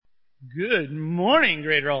Good morning,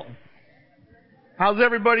 Great Rolton. How's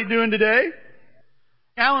everybody doing today?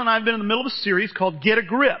 Alan and I have been in the middle of a series called Get a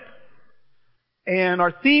Grip. And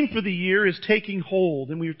our theme for the year is taking hold.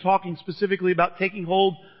 And we were talking specifically about taking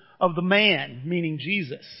hold of the man, meaning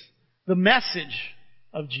Jesus, the message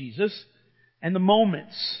of Jesus, and the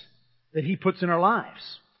moments that he puts in our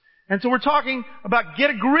lives. And so we're talking about get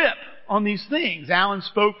a grip on these things. Alan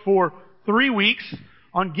spoke for 3 weeks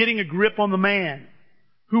on getting a grip on the man.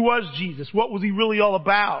 Who was Jesus? What was he really all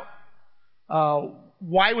about?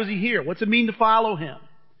 Why was he here? What's it mean to follow him?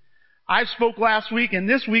 I spoke last week and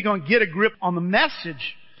this week on get a grip on the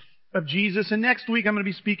message of Jesus. And next week I'm going to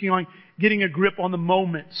be speaking on getting a grip on the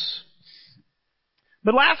moments.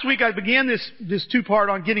 But last week I began this two-part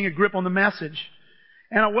on getting a grip on the message.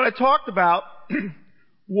 And what I talked about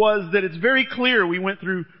was that it's very clear we went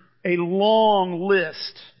through a long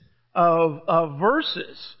list of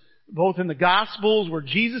verses, both in the Gospels where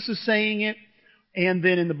Jesus is saying it, and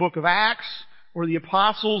then in the book of Acts where the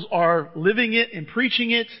apostles are living it and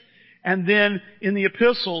preaching it, and then in the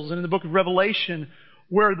epistles and in the book of Revelation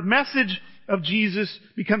where the message of Jesus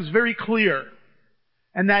becomes very clear.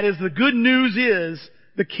 And that is, the good news is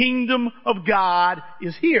the kingdom of God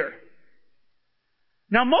is here.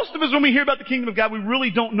 Now most of us, when we hear about the kingdom of God, we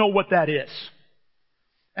really don't know what that is.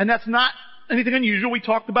 And that's not anything unusual. We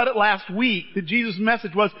talked about it last week, that Jesus'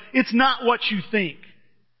 message was, it's not what you think.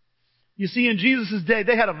 You see, in Jesus' day,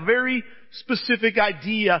 they had a very specific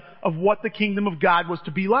idea of what the kingdom of God was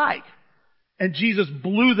to be like. And Jesus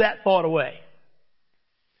blew that thought away.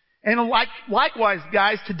 And likewise,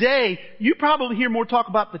 guys, today, you probably hear more talk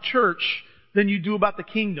about the church than you do about the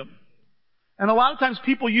kingdom. And a lot of times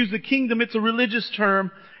people use the kingdom, it's a religious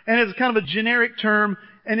term, and it's kind of a generic term,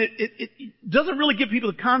 and it doesn't really give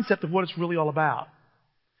people the concept of what it's really all about.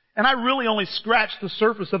 And I really only scratched the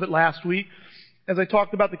surface of it last week as I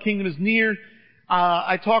talked about the kingdom is near.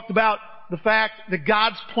 I talked about the fact that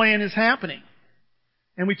God's plan is happening.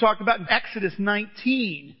 And we talked about in Exodus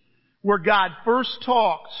 19, where God first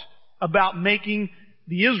talked about making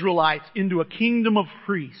the Israelites into a kingdom of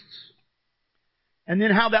priests. And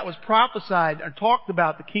then how that was prophesied or talked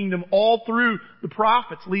about the kingdom all through the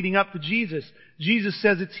prophets leading up to Jesus. Jesus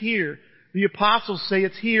says it's here. The apostles say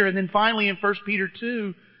it's here. And then finally in 1 Peter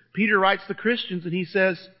 2, Peter writes to Christians and he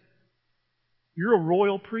says, you're a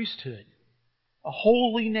royal priesthood, a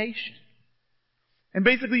holy nation. And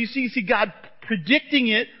basically you see God predicting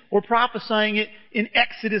it or prophesying it in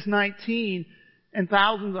Exodus 19, and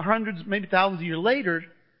thousands or hundreds, maybe thousands of years later,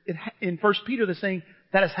 in 1 Peter they're saying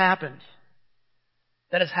that has happened.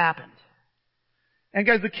 That has happened. And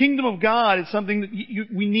guys, the kingdom of God is something that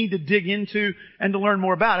we need to dig into and to learn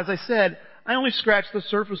more about. As I said, I only scratched the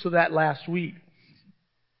surface of that last week.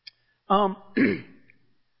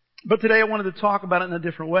 But today I wanted to talk about it in a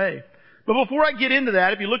different way. But before I get into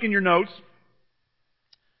that, if you look in your notes,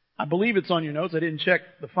 I believe it's on your notes. I didn't check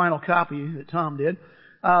the final copy that Tom did.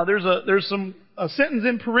 There's a sentence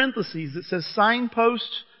in parentheses that says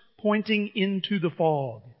signposts pointing into the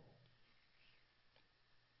fog.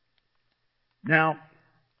 Now,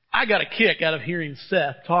 I got a kick out of hearing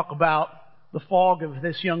Seth talk about the fog of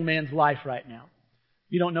this young man's life right now.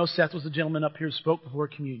 If you don't know, Seth was the gentleman up here who spoke before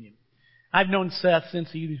communion. I've known Seth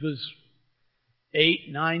since he was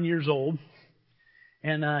 8, 9 years old.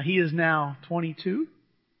 And he is now 22.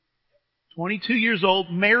 22 years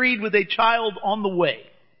old, married with a child on the way.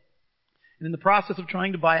 And in the process of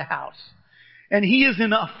trying to buy a house. And he is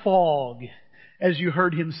in a fog, as you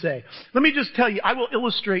heard him say. Let me just tell you, I will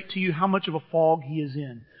illustrate to you how much of a fog he is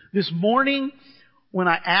in. This morning, when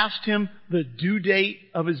I asked him the due date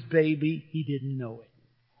of his baby, he didn't know it.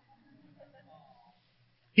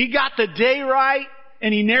 He got the day right,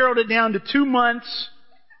 and he narrowed it down to 2 months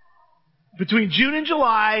between June and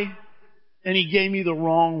July, and he gave me the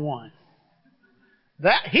wrong one.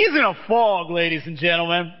 He's in a fog, ladies and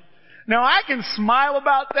gentlemen. Now, I can smile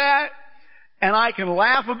about that, and I can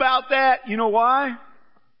laugh about that. You know why?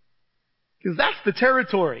 Because that's the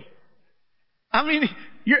territory. I mean,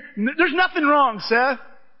 there's nothing wrong, Seth.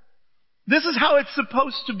 This is how it's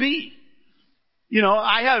supposed to be. You know,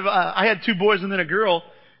 I had 2 boys and then a girl,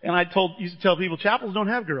 and used to tell people chapels don't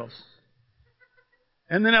have girls.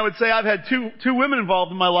 And then I would say I've had two women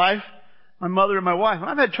involved in my life, my mother and my wife, and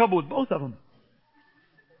I've had trouble with both of them.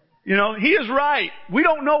 You know, he is right. We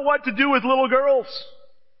don't know what to do with little girls.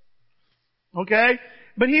 Okay?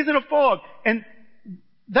 But he's in a fog. And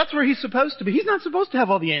that's where he's supposed to be. He's not supposed to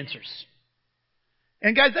have all the answers.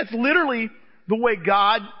 And guys, that's literally the way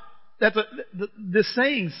God, the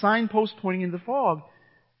saying, signpost pointing in the fog,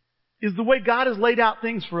 is the way God has laid out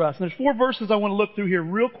things for us. And there's 4 verses I want to look through here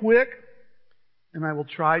real quick. and I will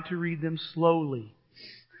try to read them slowly.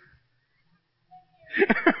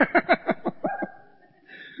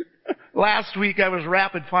 Last week I was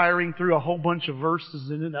rapid firing through a whole bunch of verses,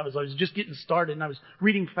 and then I was just getting started, and I was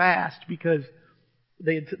reading fast because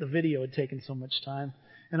the video had taken so much time,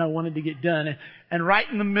 and I wanted to get done. And right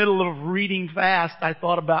in the middle of reading fast, I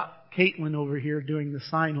thought about Caitlin over here doing the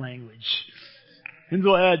sign language. And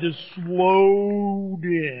so I had to slow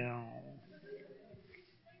down.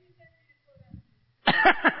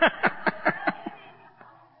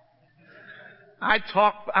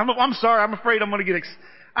 I'm sorry, I'm afraid I'm going to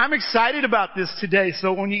I'm excited about this today,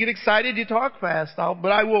 so when you get excited, you talk fast.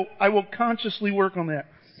 But I will consciously work on that.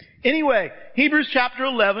 Anyway, Hebrews chapter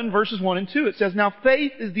 11, verses 1 and 2, it says, "Now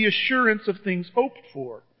faith is the assurance of things hoped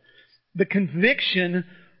for, the conviction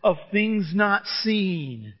of things not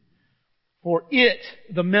seen. For it,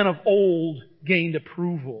 the men of old gained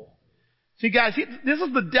approval." See guys, this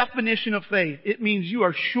is the definition of faith. It means you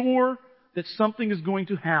are sure that something is going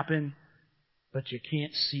to happen, but you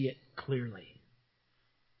can't see it clearly.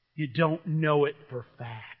 You don't know it for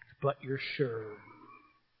fact, but you're sure.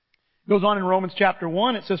 It goes on in Romans chapter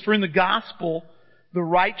 1, it says, "For in the gospel, the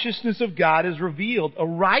righteousness of God is revealed, a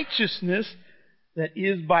righteousness that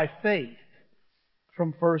is by faith,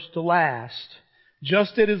 from first to last.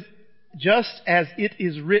 Just as it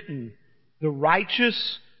is written, the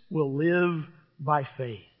righteous will live by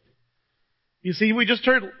faith." You see, we just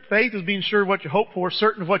heard faith is being sure of what you hope for,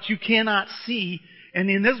 certain of what you cannot see. And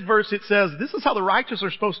in this verse it says, this is how the righteous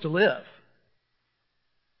are supposed to live.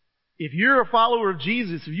 If you're a follower of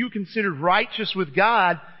Jesus, if you're considered righteous with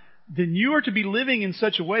God, then you are to be living in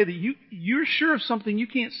such a way that you're sure of something you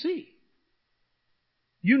can't see.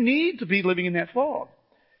 You need to be living in that fog.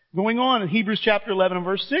 Going on in Hebrews chapter 11 and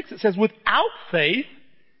verse 6, it says, "Without faith,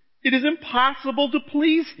 it is impossible to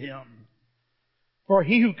please Him. For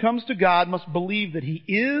he who comes to God must believe that He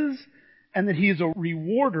is, and that He is a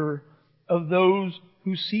rewarder of those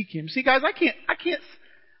who seek Him." See guys, I can't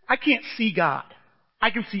see God. I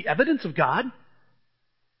can see evidence of God.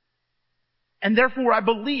 And therefore I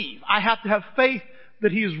believe. I have to have faith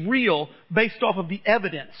that He is real based off of the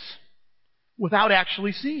evidence without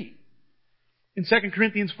actually seeing. In 2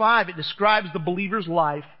 Corinthians 5, it describes the believer's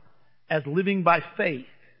life as living by faith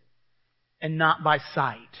and not by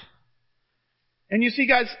sight. And you see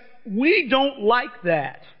guys, we don't like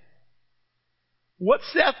that. What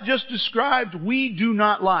Seth just described, we do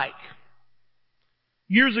not like.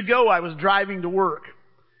 Years ago, I was driving to work,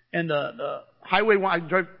 and the highway, I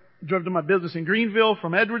drove to my business in Greenville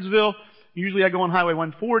from Edwardsville. Usually I go on Highway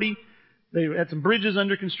 140. They had some bridges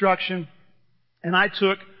under construction, and I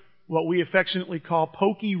took what we affectionately call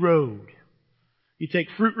Pokey Road. You take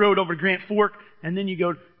Fruit Road over to Grand Fork, and then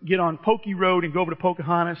you get on Pokey Road and go over to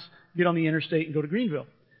Pocahontas, get on the interstate and go to Greenville.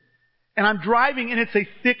 And I'm driving, and it's a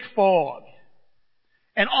thick fog.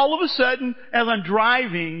 And all of a sudden, as I'm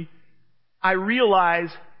driving, I realize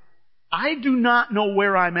I do not know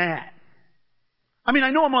where I'm at. I mean, I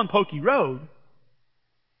know I'm on Pokey Road,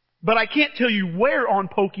 but I can't tell you where on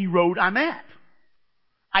Pokey Road I'm at.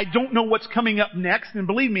 I don't know what's coming up next, and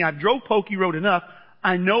believe me, I've drove Pokey Road enough,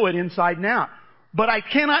 I know it inside and out. But I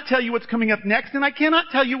cannot tell you what's coming up next, and I cannot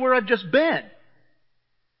tell you where I've just been.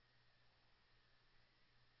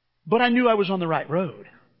 But I knew I was on the right road.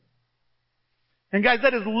 And guys,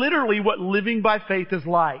 that is literally what living by faith is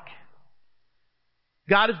like.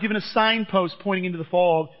 God has given a signpost pointing into the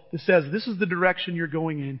fog that says, this is the direction you're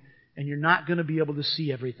going in, and you're not going to be able to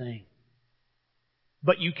see everything.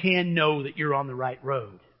 But you can know that you're on the right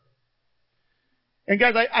road. And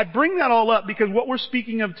guys, I bring that all up because what we're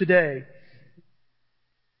speaking of today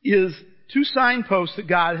is two signposts that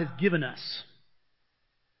God has given us.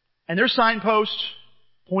 And they're signposts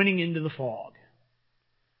pointing into the fog.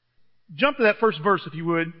 Jump to that first verse, if you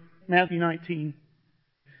would, Matthew 19.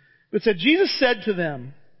 It said, "Jesus said to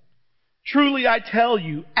them, 'Truly I tell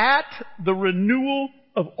you, at the renewal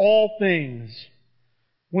of all things,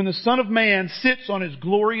 when the Son of Man sits on His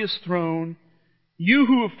glorious throne, you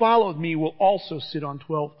who have followed me will also sit on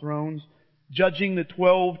 12 thrones, judging the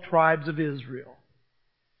 12 tribes of Israel.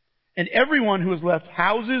 And everyone who has left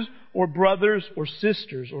houses or brothers or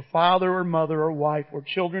sisters or father or mother or wife or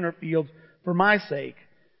children or fields for my sake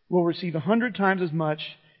will receive 100 times as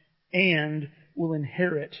much and will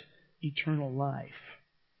inherit eternal life.'"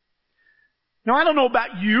 Now I don't know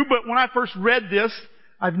about you, but when I first read this,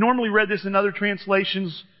 I've normally read this in other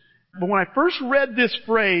translations, but when I first read this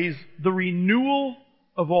phrase, the renewal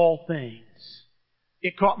of all things,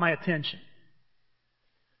 it caught my attention.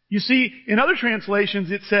 You see, in other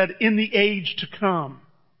translations it said, in the age to come.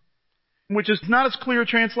 which is not as clear a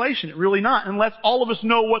translation. Really not, unless all of us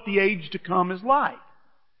know what the age to come is like,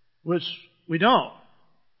 which we don't.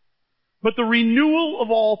 But the renewal of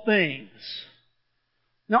all things.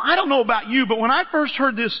 Now, I don't know about you, but when I first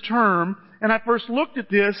heard this term and I first looked at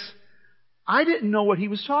this, I didn't know what he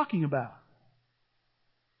was talking about.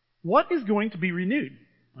 What is going to be renewed?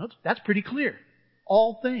 Well, that's pretty clear.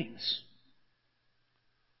 All things.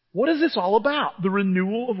 What is this all about? The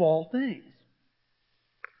renewal of all things.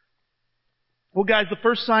 Well, guys, the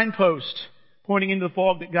first signpost pointing into the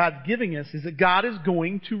fog that God's giving us is that God is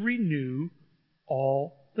going to renew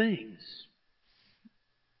all things.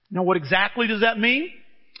 Now, what exactly does that mean?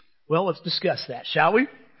 Well, let's discuss that, shall we?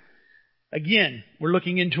 Again, we're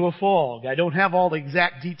looking into a fog. I don't have all the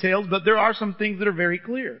exact details, but there are some things that are very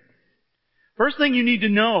clear. First thing you need to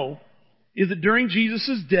know is that during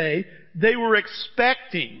Jesus' day, they were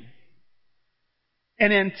expecting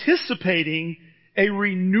and anticipating a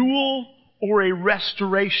renewal or a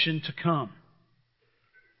restoration to come.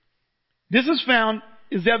 This is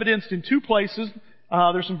evidenced in two places.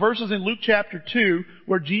 There's some verses in Luke chapter 2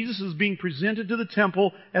 where Jesus is being presented to the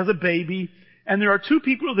temple as a baby. And there are two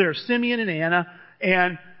people there, Simeon and Anna,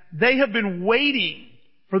 and they have been waiting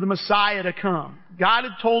for the Messiah to come. God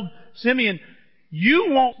had told Simeon, you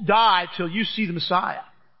won't die till you see the Messiah.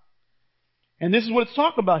 And this is what it's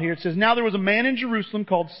talking about here. It says, now there was a man in Jerusalem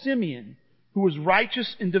called Simeon who was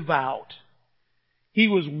righteous and devout. He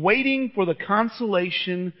was waiting for the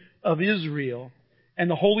consolation of Israel, and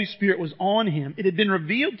the Holy Spirit was on him. It had been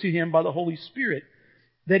revealed to him by the Holy Spirit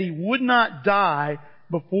that he would not die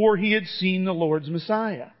before he had seen the Lord's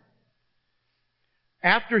Messiah.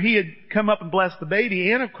 After he had come up and blessed the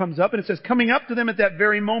baby, Anna comes up, and it says, coming up to them at that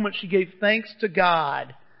very moment, she gave thanks to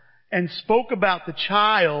God and spoke about the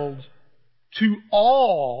child to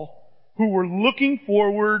all who were looking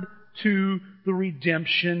forward to the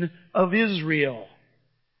redemption of Israel.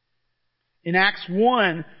 In Acts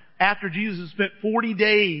 1, after Jesus spent 40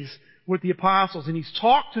 days with the apostles, and he's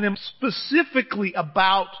talked to them specifically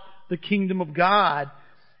about the kingdom of God,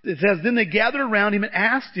 it says, then they gathered around him and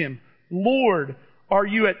asked him, Lord, are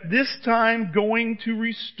you at this time going to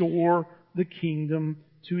restore the kingdom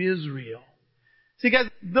to Israel? See, guys,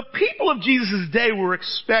 the people of Jesus' day were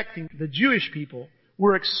expecting, the Jewish people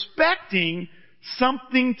were expecting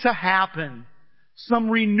something to happen. Some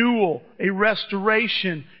renewal, a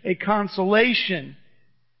restoration, a consolation.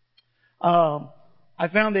 I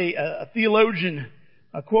found a theologian,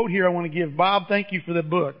 a quote here I want to give. Bob, thank you for the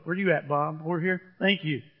book. Where are you at, Bob? Over here? Thank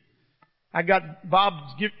you. I got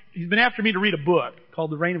Bob's gift. He's been after me to read a book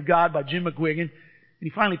called The Reign of God by Jim McGuigan. And he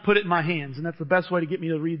finally put it in my hands. And that's the best way to get me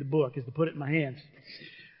to read the book, is to put it in my hands.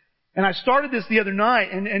 And I started this the other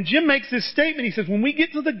night. And Jim makes this statement. He says, when we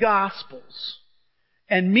get to the Gospels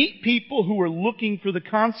and meet people who are looking for the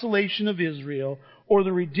consolation of Israel, or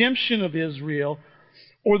the redemption of Israel,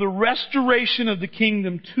 or the restoration of the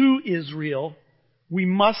kingdom to Israel, we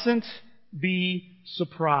mustn't be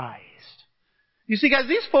surprised. You see, guys,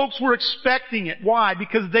 these folks were expecting it. Why?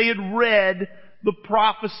 Because they had read the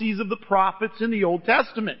prophecies of the prophets in the Old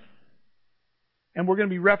Testament. And we're going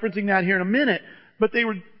to be referencing that here in a minute. But they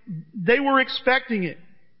were expecting it.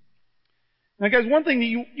 Now, guys, one thing that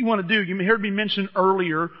you want to do, you heard me mention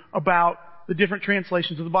earlier about the different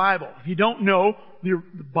translations of the Bible. If you don't know, the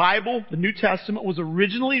Bible, the New Testament, was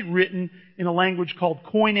originally written in a language called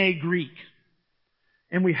Koine Greek.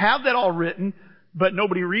 And we have that all written, but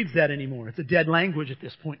nobody reads that anymore. It's a dead language at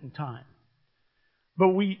this point in time. But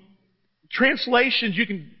translations, you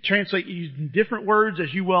can translate using different words,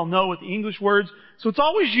 as you well know, with the English words. So it's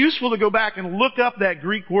always useful to go back and look up that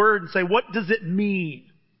Greek word and say, what does it mean?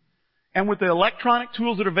 And with the electronic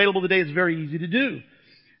tools that are available today, it's very easy to do.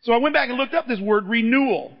 So I went back and looked up this word,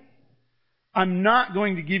 renewal. I'm not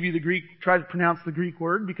going to give you try to pronounce the Greek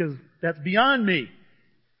word, because that's beyond me.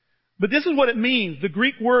 But this is what it means. The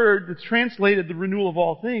Greek word that's translated the renewal of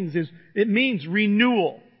all things it means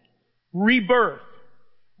renewal, rebirth,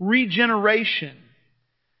 regeneration.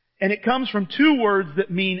 And it comes from two words that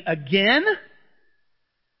mean again.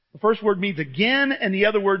 The first word means again, and the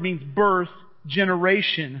other word means birth,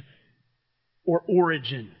 generation, or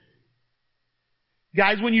origin.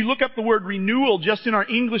 Guys, when you look up the word renewal, just in our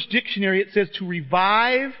English dictionary, it says to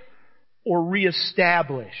revive or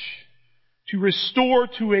reestablish. To restore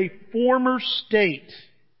to a former state,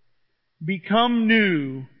 become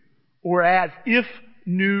new, or as if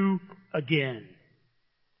new again.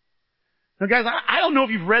 Now guys, I don't know if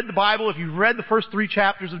you've read the Bible, if you've read the first 3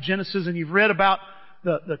 chapters of Genesis, and you've read about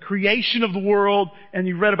the creation of the world, and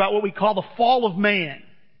you've read about what we call the fall of man,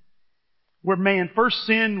 where man first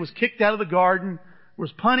sinned, was kicked out of the garden,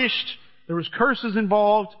 was punished, there was curses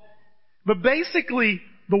involved. But basically,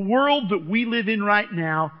 the world that we live in right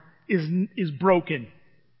now is broken.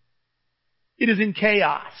 It is in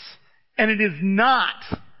chaos. And it is not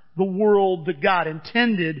the world that God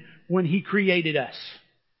intended when He created us.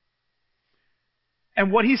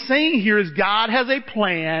 And what He's saying here is God has a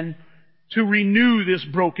plan to renew this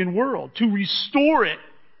broken world, to restore it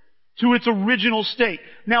to its original state.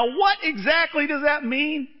 Now, what exactly does that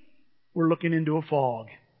mean? We're looking into a fog.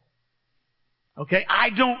 Okay? I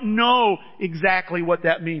don't know exactly what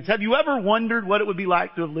that means. Have you ever wondered what it would be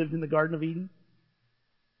like to have lived in the Garden of Eden?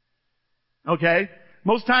 Okay?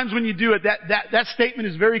 Most times when you do it, that statement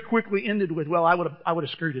is very quickly ended with, well, I would have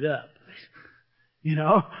screwed it up. You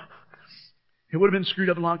know? It would have been screwed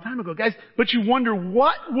up a long time ago, guys. But you wonder,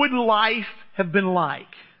 what would life have been like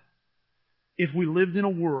if we lived in a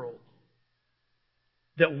world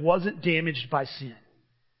that wasn't damaged by sin?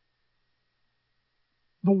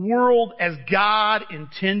 The world as God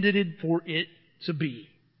intended it for it to be.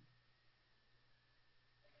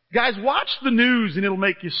 Guys, watch the news and it'll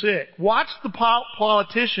make you sick. Watch the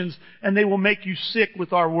politicians and they will make you sick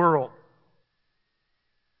with our world.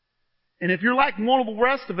 And if you're like one of the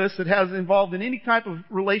rest of us that has involved in any type of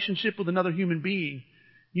relationship with another human being,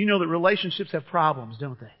 you know that relationships have problems,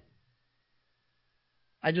 don't they?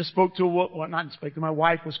 I just spoke to my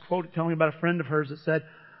wife was quoted telling me about a friend of hers that said,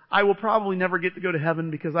 I will probably never get to go to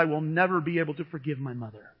heaven because I will never be able to forgive my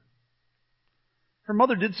mother. Her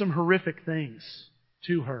mother did some horrific things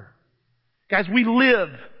to her. Guys, we live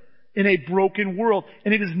in a broken world,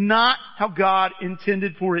 and it is not how God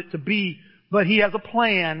intended for it to be, but He has a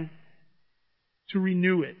plan to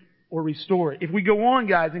renew it or restore it. If we go on,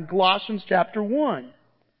 guys, in Colossians chapter 1,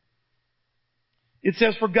 it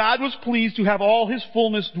says, For God was pleased to have all His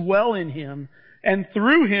fullness dwell in Him, and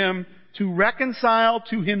through Him to reconcile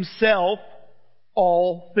to Himself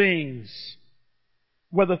all things,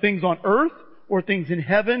 whether things on earth or things in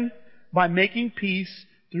heaven, by making peace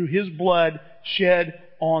through His blood shed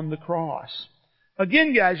on the cross.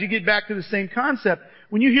 Again, guys, you get back to the same concept.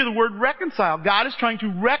 When you hear the word reconcile, God is trying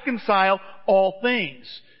to reconcile all things.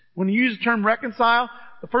 When you use the term reconcile,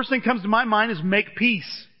 the first thing that comes to my mind is make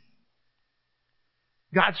peace.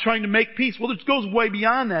 God's trying to make peace. Well, it goes way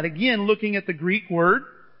beyond that. Again, looking at the Greek word,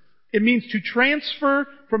 it means to transfer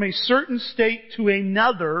from a certain state to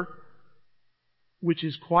another, which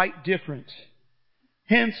is quite different.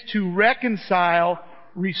 Hence, to reconcile,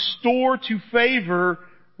 restore to favor,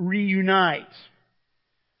 reunite.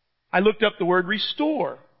 I looked up the word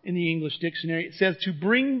restore in the English dictionary. It says to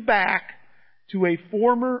bring back to a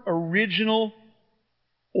former, original,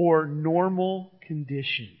 or normal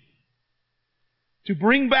condition. To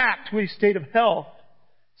bring back to a state of health,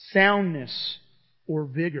 soundness, or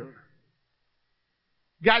vigor.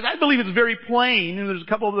 Guys, I believe it's very plain, and there's a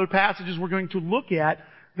couple of other passages we're going to look at,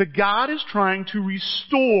 that God is trying to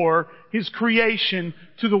restore His creation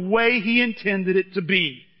to the way He intended it to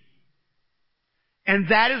be. And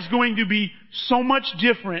that is going to be so much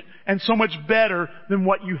different and so much better than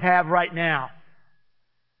what you have right now.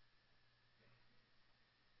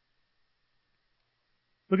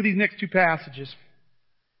 Look at these next two passages.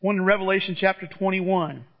 One in Revelation chapter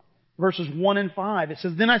 21, verses 1 and 5. It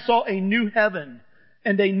says, Then I saw a new heaven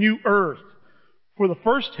and a new earth, for the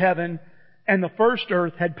first heaven and the first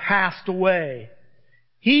earth had passed away.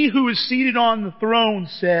 He who is seated on the throne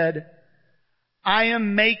said, I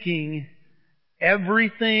am making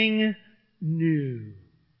everything new.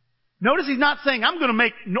 Notice He's not saying, I'm going to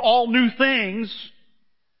make all new things.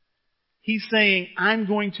 He's saying, I'm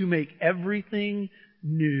going to make everything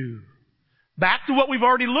new. Back to what we've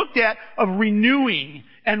already looked at of renewing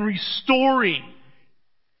and restoring.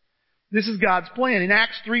 This is God's plan. In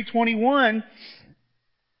Acts 3:21,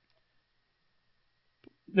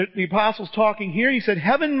 the apostle's talking here. He said,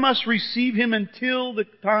 Heaven must receive Him until the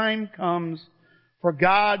time comes for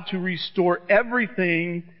God to restore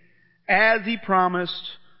everything as He promised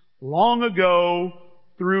long ago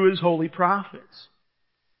through His holy prophets.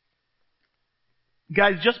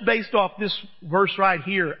 Guys, just based off this verse right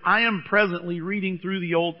here, I am presently reading through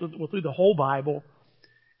through the whole Bible,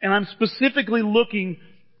 and I'm specifically looking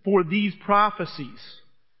for these prophecies,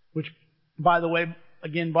 which, by the way,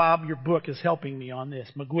 again, Bob, your book is helping me on this.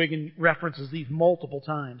 McGuigan references these multiple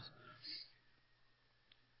times.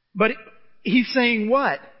 But he's saying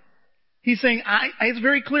what? He's saying, it's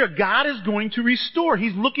very clear, God is going to restore.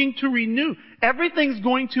 He's looking to renew. Everything's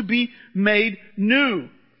going to be made new.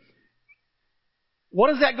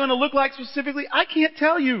 What is that going to look like specifically? I can't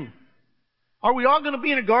tell you. Are we all going to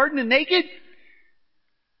be in a garden and naked?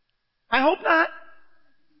 I hope not.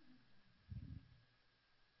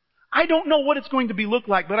 I don't know what it's going to look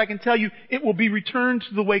like, but I can tell you it will be returned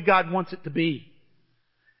to the way God wants it to be.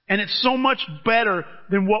 And it's so much better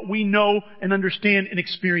than what we know and understand and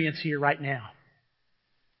experience here right now.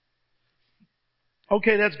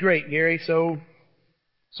 Okay, that's great, Gary. So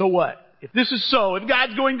what? If this is so, if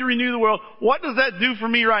God's going to renew the world, what does that do for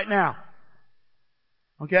me right now?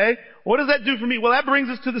 Okay? What does that do for me? Well, that brings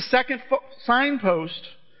us to the second signpost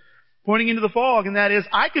pointing into the fog, and that is,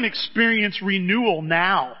 I can experience renewal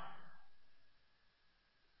now.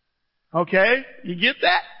 Okay? You get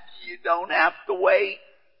that? You don't have to wait.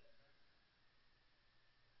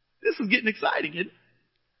 This is getting exciting, isn't it?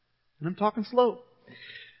 And I'm talking slow.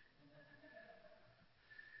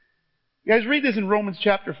 You guys read this in Romans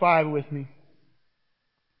chapter 5 with me.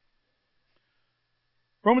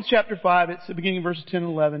 Romans chapter 5, it's the beginning of verses 10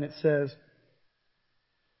 and 11, it says,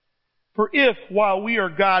 "For if, while we are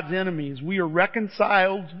God's enemies, we are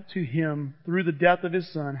reconciled to Him through the death of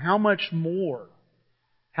His Son, how much more,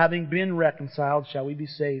 having been reconciled, shall we be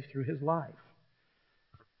saved through His life?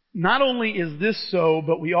 Not only is this so,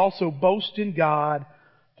 but we also boast in God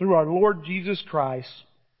through our Lord Jesus Christ,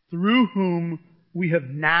 through whom we have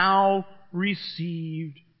now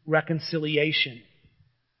received reconciliation."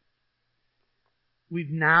 We've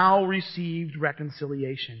now received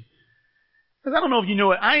reconciliation. Because I don't know if you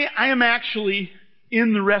know it, I am actually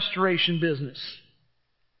in the restoration business.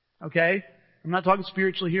 Okay? I'm not talking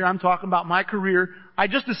spiritually here, I'm talking about my career. I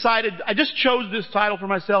just chose this title for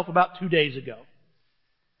myself about 2 days ago.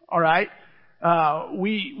 Alright?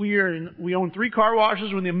 We own 3 car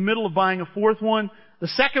washes. We're in the middle of buying a 4th one. The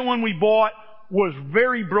second one we bought was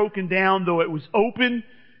very broken down, though it was open.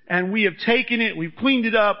 And we have taken it, we've cleaned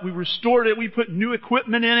it up, we've restored it, we put new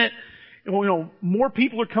equipment in it. And, more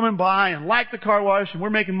people are coming by and like the car wash, and we're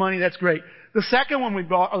making money. That's great. The second one we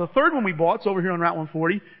bought, or the third one we bought, it's over here on Route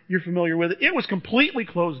 140. You're familiar with it. It was completely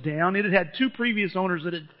closed down. It had had 2 previous owners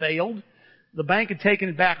that had failed. The bank had taken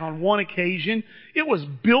it back on 1 occasion. It was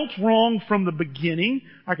built wrong from the beginning.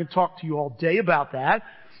 I can talk to you all day about that.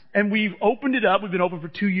 And we've opened it up. We've been open for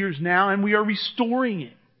 2 years now, and we are restoring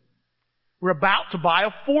it. We're about to buy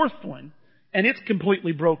a 4th one, and it's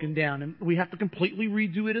completely broken down, and we have to completely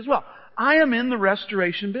redo it as well. I am in the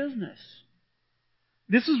restoration business.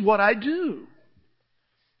 This is what I do.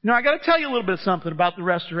 Now, I got to tell you a little bit of something about the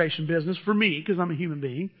restoration business for me, because I'm a human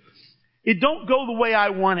being. It don't go the way I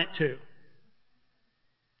want it to.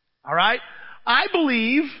 All right? I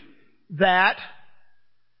believe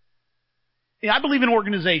in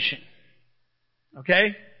organization.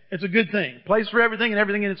 Okay? It's a good thing. Place for everything and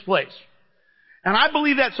everything in its place. And I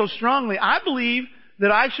believe that so strongly. I believe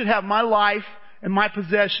that I should have my life and my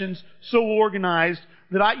possessions so organized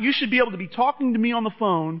that you should be able to be talking to me on the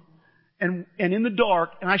phone and in the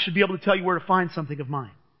dark, and I should be able to tell you where to find something of mine.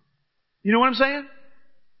 You know what I'm saying?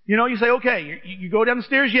 You say, okay, you go down the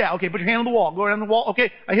stairs, yeah, okay, put your hand on the wall, go down the wall,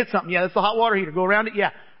 okay, I hit something, yeah, that's the hot water heater, go around it, yeah.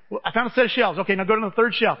 Well, I found a set of shelves, okay, now go to the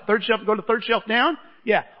third shelf, go to the third shelf down,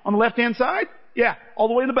 yeah, on the left-hand side, yeah, all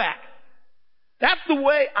the way in the back. That's the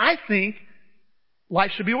way I think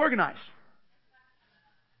life should be organized.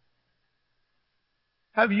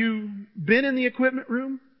 Have you been in the equipment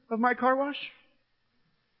room of my car wash?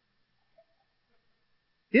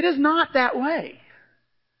 It is not that way.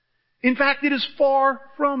 In fact, it is far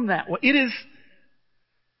from that way. It is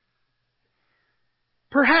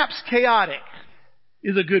perhaps chaotic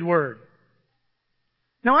is a good word.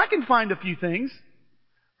 Now, I can find a few things.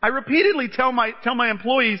 I repeatedly tell my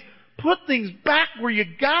employees, put things back where you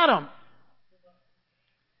got them.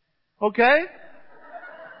 Okay?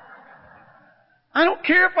 I don't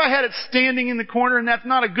care if I had it standing in the corner and that's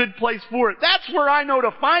not a good place for it. That's where I know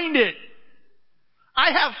to find it.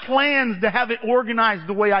 I have plans to have it organized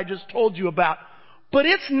the way I just told you about. But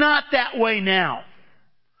it's not that way now.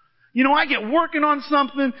 I get working on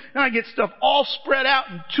something and I get stuff all spread out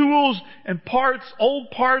in tools and parts,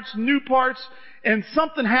 old parts, new parts, and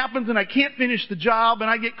something happens and I can't finish the job and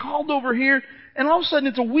I get called over here and all of a sudden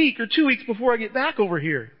it's a week or 2 weeks before I get back over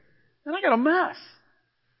here. And I got a mess.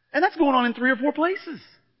 And that's going on in 3 or 4 places.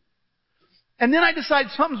 And then I decide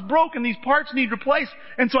something's broken, these parts need replaced,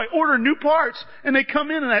 and so I order new parts, and they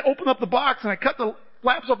come in and I open up the box and I cut the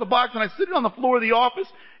flaps off the box and I sit it on the floor of the office,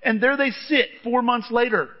 and there they sit 4 months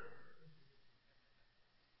later.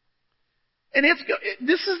 And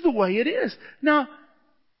this is the way it is. Now,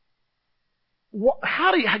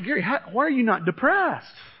 Gary, why are you not depressed?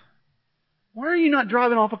 Why are you not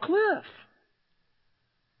driving off a cliff?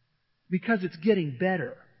 Because it's getting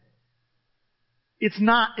better. It's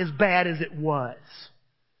not as bad as it was.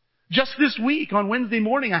 Just this week, on Wednesday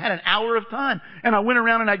morning, I had an hour of time, and I went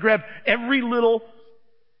around and I grabbed every little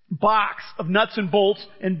box of nuts and bolts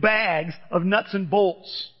and bags of nuts and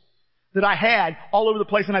bolts that I had all over the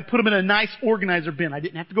place, and I put them in a nice organizer bin. I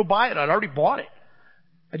didn't have to go buy it. I'd already bought it.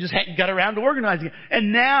 I just hadn't got around to organizing it.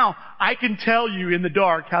 And now I can tell you in the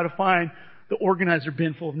dark how to find the organizer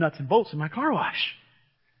bin full of nuts and bolts in my car wash.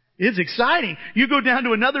 It's exciting. You go down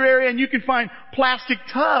to another area and you can find plastic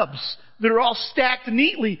tubs that are all stacked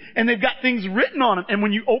neatly and they've got things written on them. And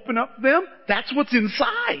when you open up them, that's what's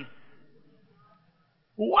inside.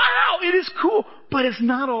 Wow, it is cool, but it's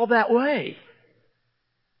not all that way.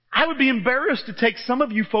 I would be embarrassed to take some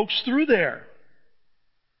of you folks through there.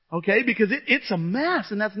 Okay? Because it's a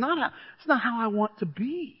mess, and that's not how I want to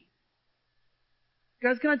be.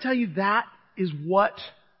 Guys, can I tell you that is what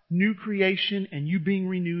new creation and you being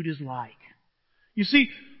renewed is like? You see,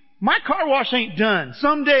 my car wash ain't done.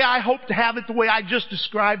 Someday I hope to have it the way I just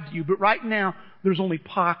described to you, but right now there's only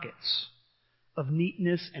pockets of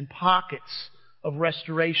neatness and pockets of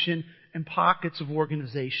restoration and pockets of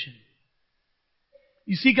organization.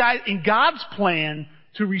 You see, guys, in God's plan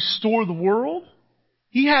to restore the world,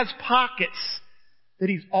 He has pockets that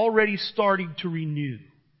He's already starting to renew.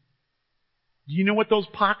 Do you know what those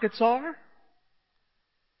pockets are?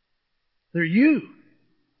 They're you.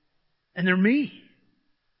 And they're me.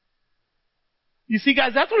 You see,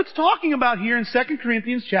 guys, that's what it's talking about here in 2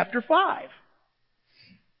 Corinthians chapter 5.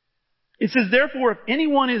 It says, therefore, if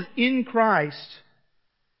anyone is in Christ,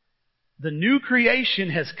 the new creation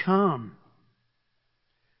has come.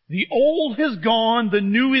 The old has gone, the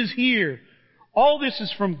new is here. All this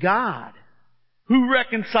is from God, who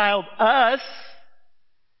reconciled us.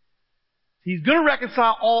 He's going to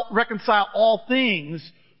reconcile all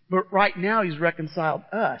things, but right now He's reconciled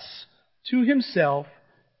us to Himself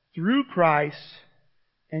through Christ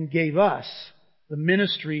and gave us the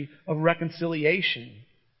ministry of reconciliation.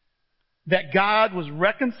 That God was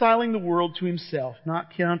reconciling the world to Himself,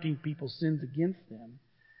 not counting people's sins against them.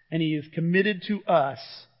 And He has committed to us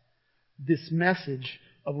this message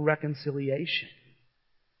of reconciliation.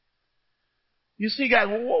 You see, guys,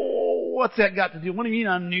 what's that got to do? What do you mean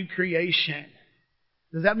on new creation?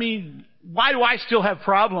 Does that mean, why do I still have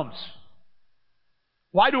problems?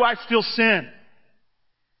 Why do I still sin?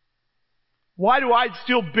 Why do I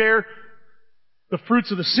still bear the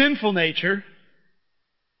fruits of the sinful nature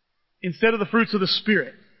instead of the fruits of the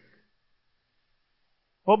Spirit?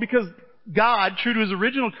 Well, because God, true to His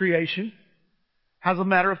original creation, has a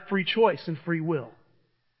matter of free choice and free will.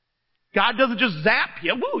 God doesn't just zap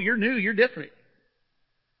you. Woo, you're new, you're different.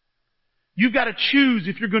 You've got to choose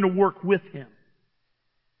if you're going to work with Him.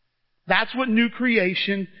 That's what new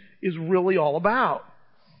creation is really all about.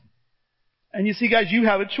 And you see, guys, you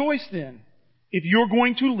have a choice then, if you're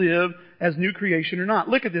going to live as new creation or not.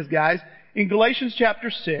 Look at this, guys. In Galatians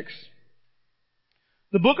chapter 6,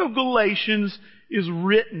 the book of Galatians is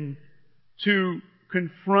written to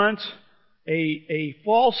confront a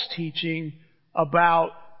false teaching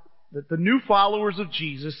about that the new followers of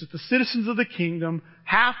Jesus, that the citizens of the kingdom,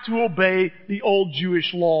 have to obey the old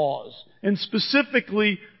Jewish laws, and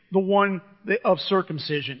specifically the one of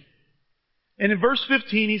circumcision. And in verse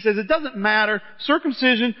 15 he says, it doesn't matter,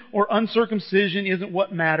 circumcision or uncircumcision isn't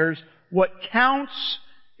what matters. What counts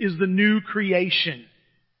is the new creation.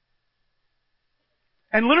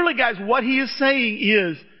 And literally, guys, what he is saying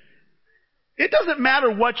is, it doesn't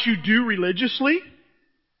matter what you do religiously.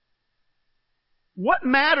 What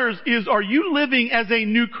matters is, are you living as a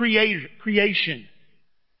new creation?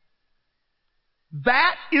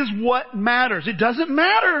 That is what matters. It doesn't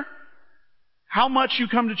matter how much you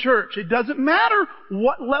come to church. It doesn't matter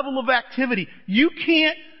what level of activity. You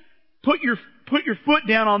can't put your foot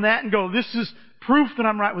down on that and go, this is proof that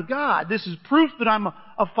I'm right with God. This is proof that I'm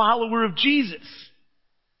a follower of Jesus.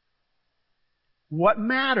 What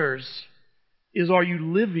matters is, are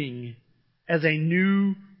you living as a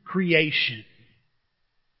new creation?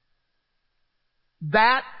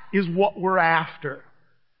 That is what we're after.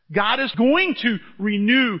 God is going to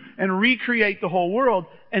renew and recreate the whole world,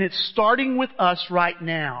 and it's starting with us right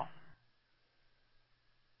now.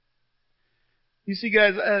 You see,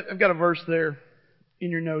 guys, I've got a verse there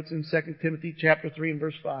in your notes in 2 Timothy chapter 3 and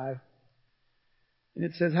verse 5. And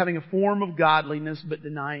it says, having a form of godliness but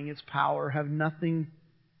denying its power, have nothing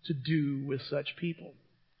to do with such people.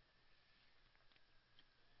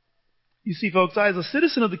 You see, folks, as a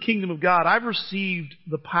citizen of the kingdom of God, I've received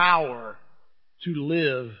the power to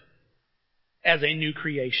live as a new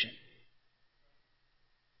creation.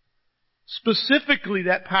 Specifically,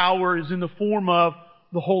 that power is in the form of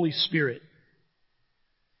the Holy Spirit.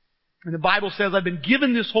 And the Bible says I've been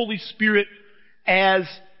given this Holy Spirit as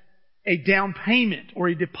a down payment or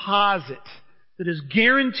a deposit that is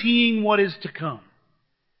guaranteeing what is to come.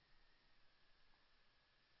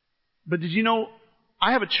 But did you know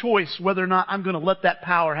I have a choice whether or not I'm going to let that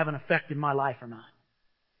power have an effect in my life or not?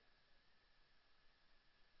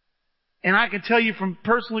 And I can tell you from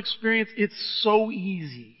personal experience, it's so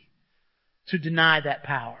easy to deny that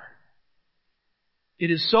power.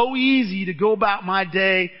 It is so easy to go about my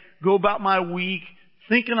day, go about my week,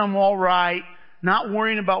 thinking I'm all right, not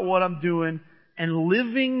worrying about what I'm doing, and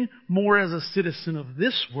living more as a citizen of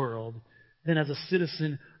this world than as a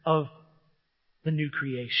citizen of the new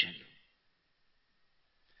creation.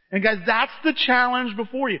 And guys, that's the challenge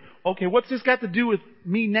before you. Okay, what's this got to do with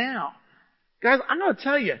me now? Guys, I'm going to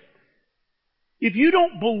tell you, if you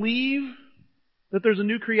don't believe that there's a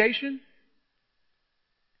new creation,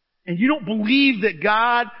 and you don't believe that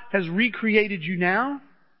God has recreated you now,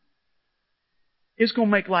 it's going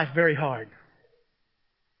to make life very hard.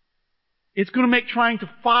 It's going to make trying to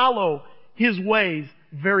follow His ways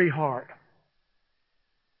very hard.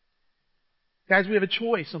 Guys, we have a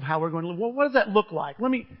choice of how we're going to live. Well, what does that look like? Let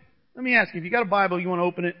me ask you, if you got a Bible, you want to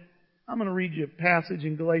open it, I'm going to read you a passage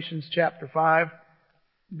in Galatians chapter 5.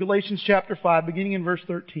 Galatians chapter 5, beginning in verse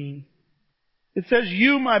 13. It says,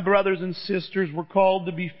 "You, my brothers and sisters, were called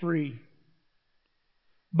to be free.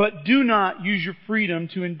 But do not use your freedom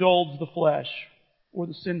to indulge the flesh," or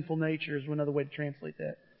the sinful nature is another way to translate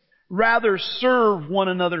that. "Rather, serve one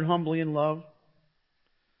another humbly in love.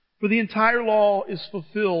 For the entire law is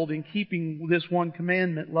fulfilled in keeping this one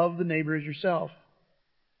commandment, love the neighbor as yourself.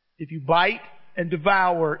 If you bite and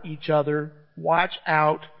devour each other, watch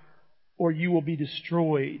out, or you will be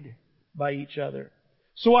destroyed by each other.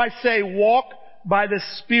 So I say, walk by the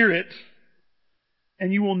Spirit,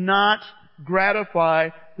 and you will not gratify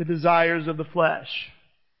the desires of the flesh.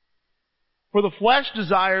 For the flesh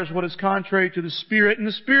desires what is contrary to the Spirit, and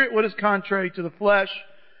the Spirit what is contrary to the flesh.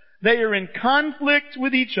 They are in conflict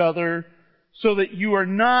with each other, so that you are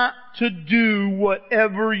not to do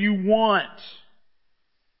whatever you want.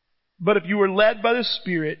 But if you are led by the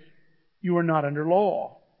Spirit, you are not under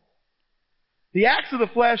law. The acts of the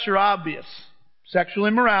flesh are obvious: sexual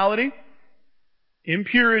immorality,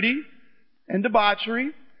 impurity and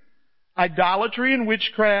debauchery, idolatry and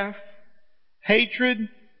witchcraft, hatred,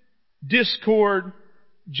 discord,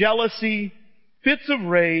 jealousy, fits of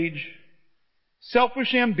rage,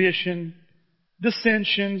 selfish ambition,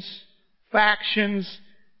 dissensions, factions,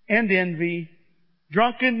 and envy,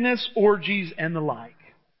 drunkenness, orgies, and the like.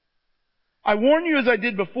 I warn you, as I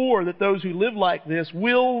did before, that those who live like this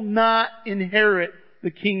will not inherit the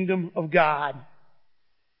kingdom of God.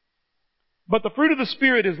 But the fruit of the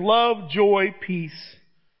Spirit is love, joy, peace,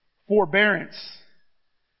 forbearance,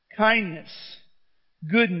 kindness,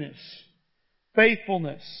 goodness,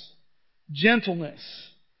 faithfulness, gentleness,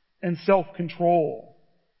 and self-control.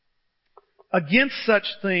 Against such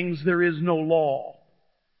things there is no law.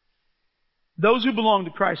 Those who belong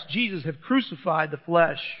to Christ Jesus have crucified the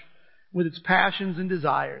flesh with its passions and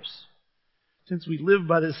desires. Since we live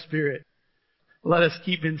by the Spirit, let us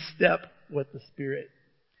keep in step with the Spirit.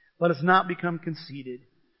 Let us not become conceited,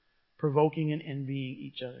 provoking and envying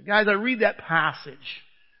each other. Guys, I read that passage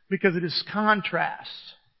because it is contrast.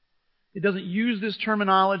 It doesn't use this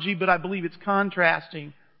terminology, but I believe it's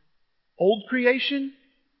contrasting old creation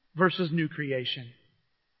versus new creation.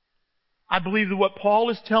 I believe that what Paul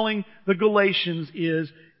is telling the Galatians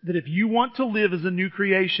is that if you want to live as a new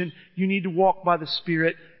creation, you need to walk by the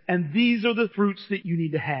Spirit, and these are the fruits that you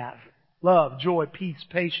need to have: love, joy, peace,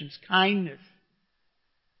 patience, kindness,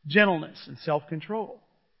 gentleness, and self-control.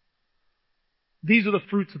 These are the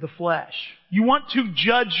fruits of the flesh. You want to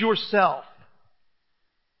judge yourself.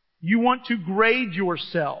 You want to grade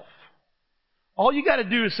yourself. All you got to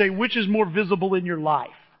do is say, which is more visible in your life?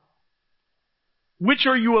 Which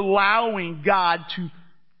are you allowing God to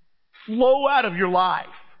flow out of your life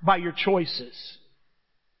by your choices,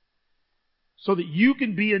 so that you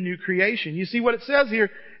can be a new creation? You see what it says here,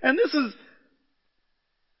 and this is,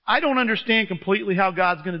 I don't understand completely how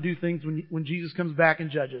God's going to do things when Jesus comes back and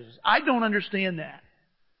judges us. I don't understand that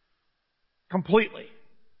completely.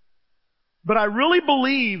 But I really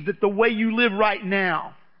believe that the way you live right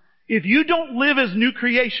now, if you don't live as new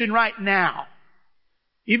creation right now,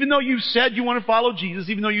 even though you've said you want to follow Jesus,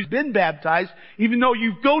 even though you've been baptized, even though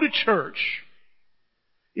you go to church,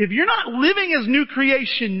 if you're not living as new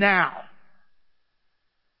creation now,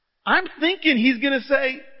 I'm thinking He's going to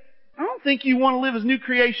say, I don't think you want to live as new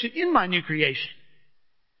creation in my new creation.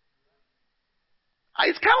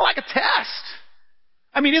 It's kind of like a test.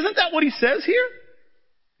 I mean, isn't that what He says here?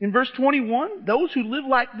 In verse 21, those who live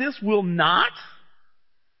like this will not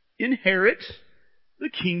inherit the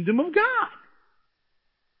kingdom of God.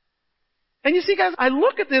 And you see, guys, I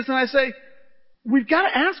look at this and I say, we've got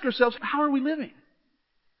to ask ourselves, how are we living?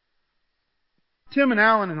 Tim and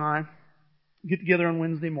Alan and I get together on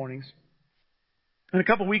Wednesday mornings. And a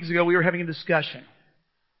couple weeks ago, we were having a discussion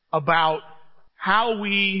about how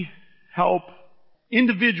we help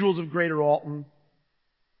individuals of Greater Alton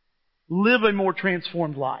live a more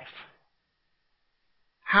transformed life.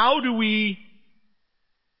 How do we,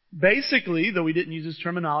 basically, though we didn't use this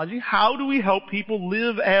terminology, how do we help people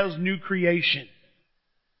live as new creation?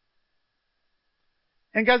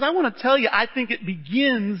 And guys, I want to tell you, I think it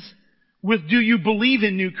begins with, do you believe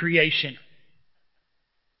in new creation?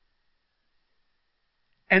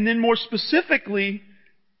 And then more specifically,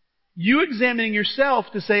 you examining yourself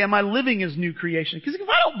to say, am I living as new creation? Because if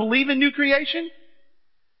I don't believe in new creation,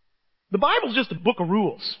 the Bible's just a book of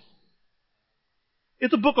rules.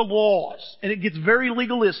 It's a book of laws, and it gets very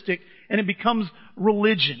legalistic, and it becomes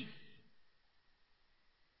religion.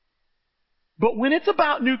 But when it's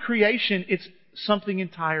about new creation, it's something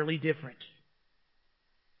entirely different.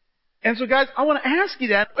 And so guys, I want to ask you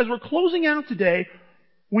that as we're closing out today,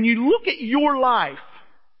 when you look at your life,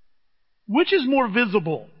 which is more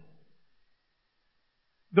visible?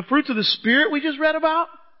 The fruits of the Spirit we just read about?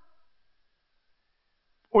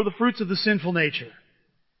 Or the fruits of the sinful nature?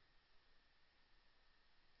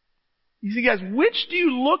 You see guys, which do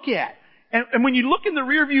you look at? And when you look in the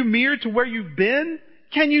rearview mirror to where you've been,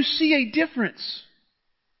 can you see a difference?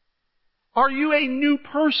 Are you a new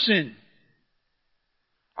person?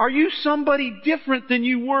 Are you somebody different than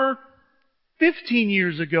you were 15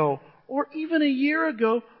 years ago, or even a year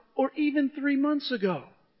ago, or even 3 months ago?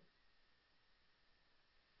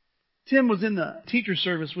 Tim was in the teacher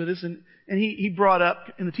service with us, and he brought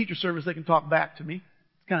up, in the teacher service they can talk back to me.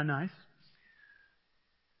 It's kind of nice.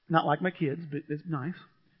 Not like my kids, but it's nice.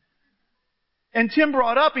 And Tim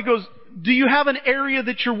brought up, he goes, do you have an area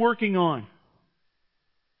that you're working on?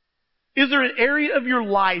 Is there an area of your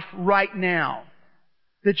life right now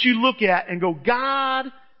that you look at and go, God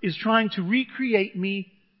is trying to recreate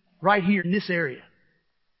me right here in this area?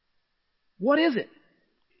 What is it?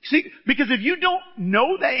 See, because if you don't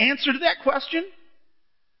know the answer to that question,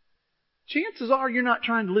 chances are you're not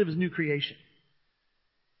trying to live as new creation.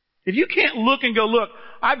 If you can't look and go, look,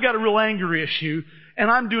 I've got a real anger issue,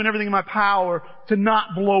 and I'm doing everything in my power to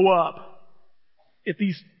not blow up at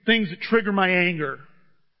these things that trigger my anger.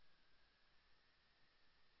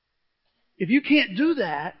 If you can't do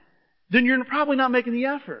that, then you're probably not making the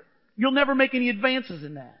effort. You'll never make any advances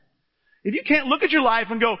in that. If you can't look at your life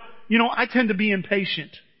and go, I tend to be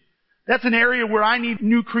impatient. That's an area where I need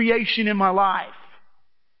new creation in my life.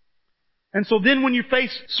 And so then when you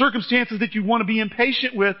face circumstances that you want to be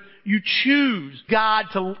impatient with, you choose God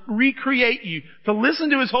to recreate you, to listen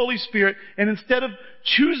to His Holy Spirit, and instead of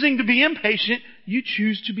choosing to be impatient, you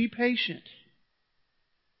choose to be patient.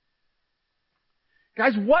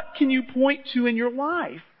 Guys, what can you point to in your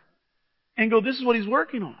life and go, this is what He's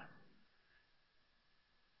working on?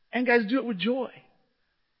 And guys, do it with joy.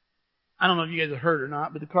 I don't know if you guys have heard or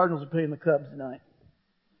not, but the Cardinals are playing the Cubs tonight.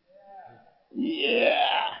 Yeah.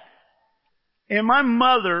 And my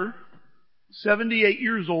mother, 78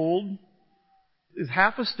 years old, is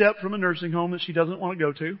half a step from a nursing home that she doesn't want to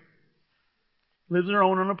go to. Lives in her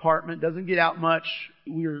own apartment, doesn't get out much.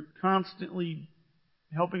 We're constantly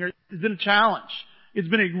helping her. It's been a challenge. It's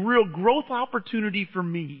been a real growth opportunity for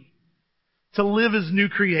me to live as new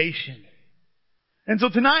creation. And so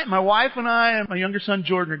tonight, my wife and I and my younger son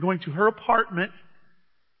Jordan are going to her apartment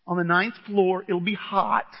on the 9th floor. It'll be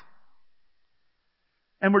hot.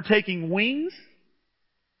 And we're taking wings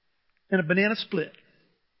and a banana split.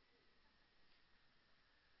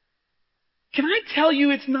 Can I tell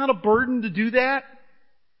you it's not a burden to do that?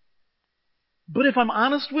 But if I'm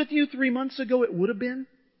honest with you, 3 months ago it would have been.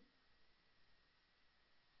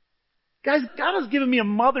 Guys, God has given me a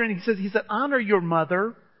mother, and He said, honor your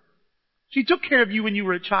mother. She took care of you when you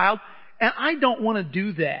were a child, and I don't want to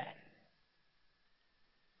do that.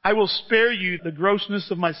 I will spare you the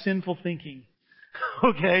grossness of my sinful thinking,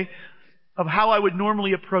 okay, of how I would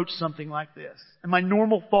normally approach something like this, and my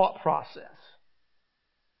normal thought process.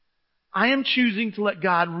 I am choosing to let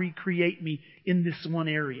God recreate me in this one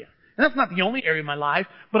area. And that's not the only area of my life,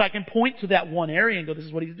 but I can point to that one area and go, this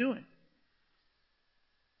is what He's doing.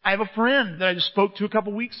 I have a friend that I just spoke to a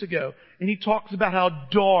couple weeks ago, and he talks about how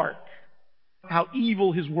dark, how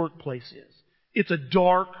evil his workplace is. It's a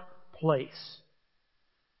dark place.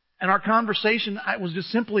 And our conversation was just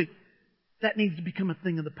simply, that needs to become a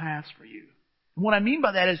thing of the past for you. And what I mean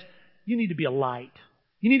by that is, you need to be a light.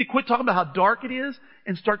 You need to quit talking about how dark it is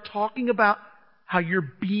and start talking about how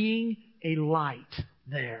you're being a light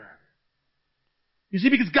there. You see,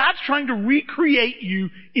 because God's trying to recreate you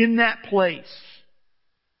in that place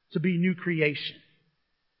to be new creation.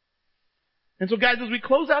 And so guys, as we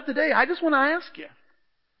close out today, I just want to ask you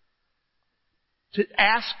to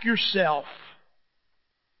ask yourself,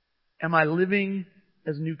 am I living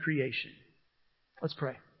as new creation? Let's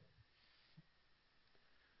pray.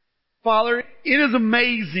 Father, it is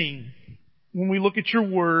amazing when we look at your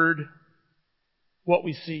word, what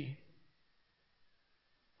we see.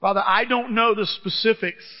 Father, I don't know the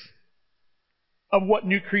specifics of what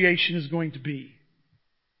new creation is going to be.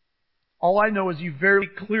 All I know is you very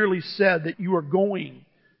clearly said that you are going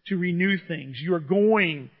to renew things. You are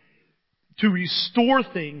going to restore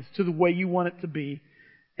things to the way you want it to be.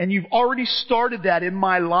 And you've already started that in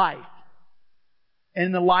my life and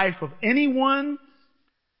in the life of anyone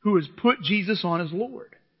who has put Jesus on as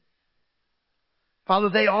Lord. Father,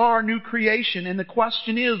 they are new creation, and the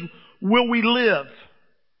question is, will we live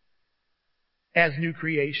as new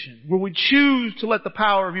creation? Will we choose to let the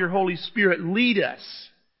power of your Holy Spirit lead us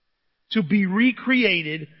to be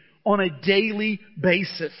recreated on a daily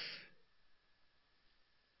basis?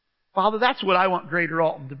 Father, that's what I want Greater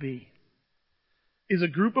Alton to be, is a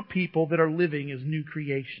group of people that are living as new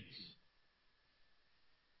creations.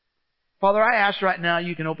 Father, I ask right now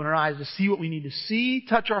you can open our eyes to see what we need to see,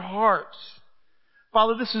 touch our hearts.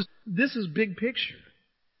 Father, this is big picture.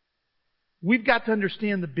 We've got to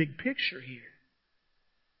understand the big picture here.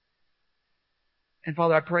 And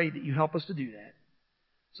Father, I pray that you help us to do that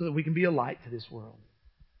so that we can be a light to this world.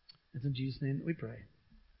 It's in Jesus' name that we pray.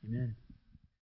 Amen.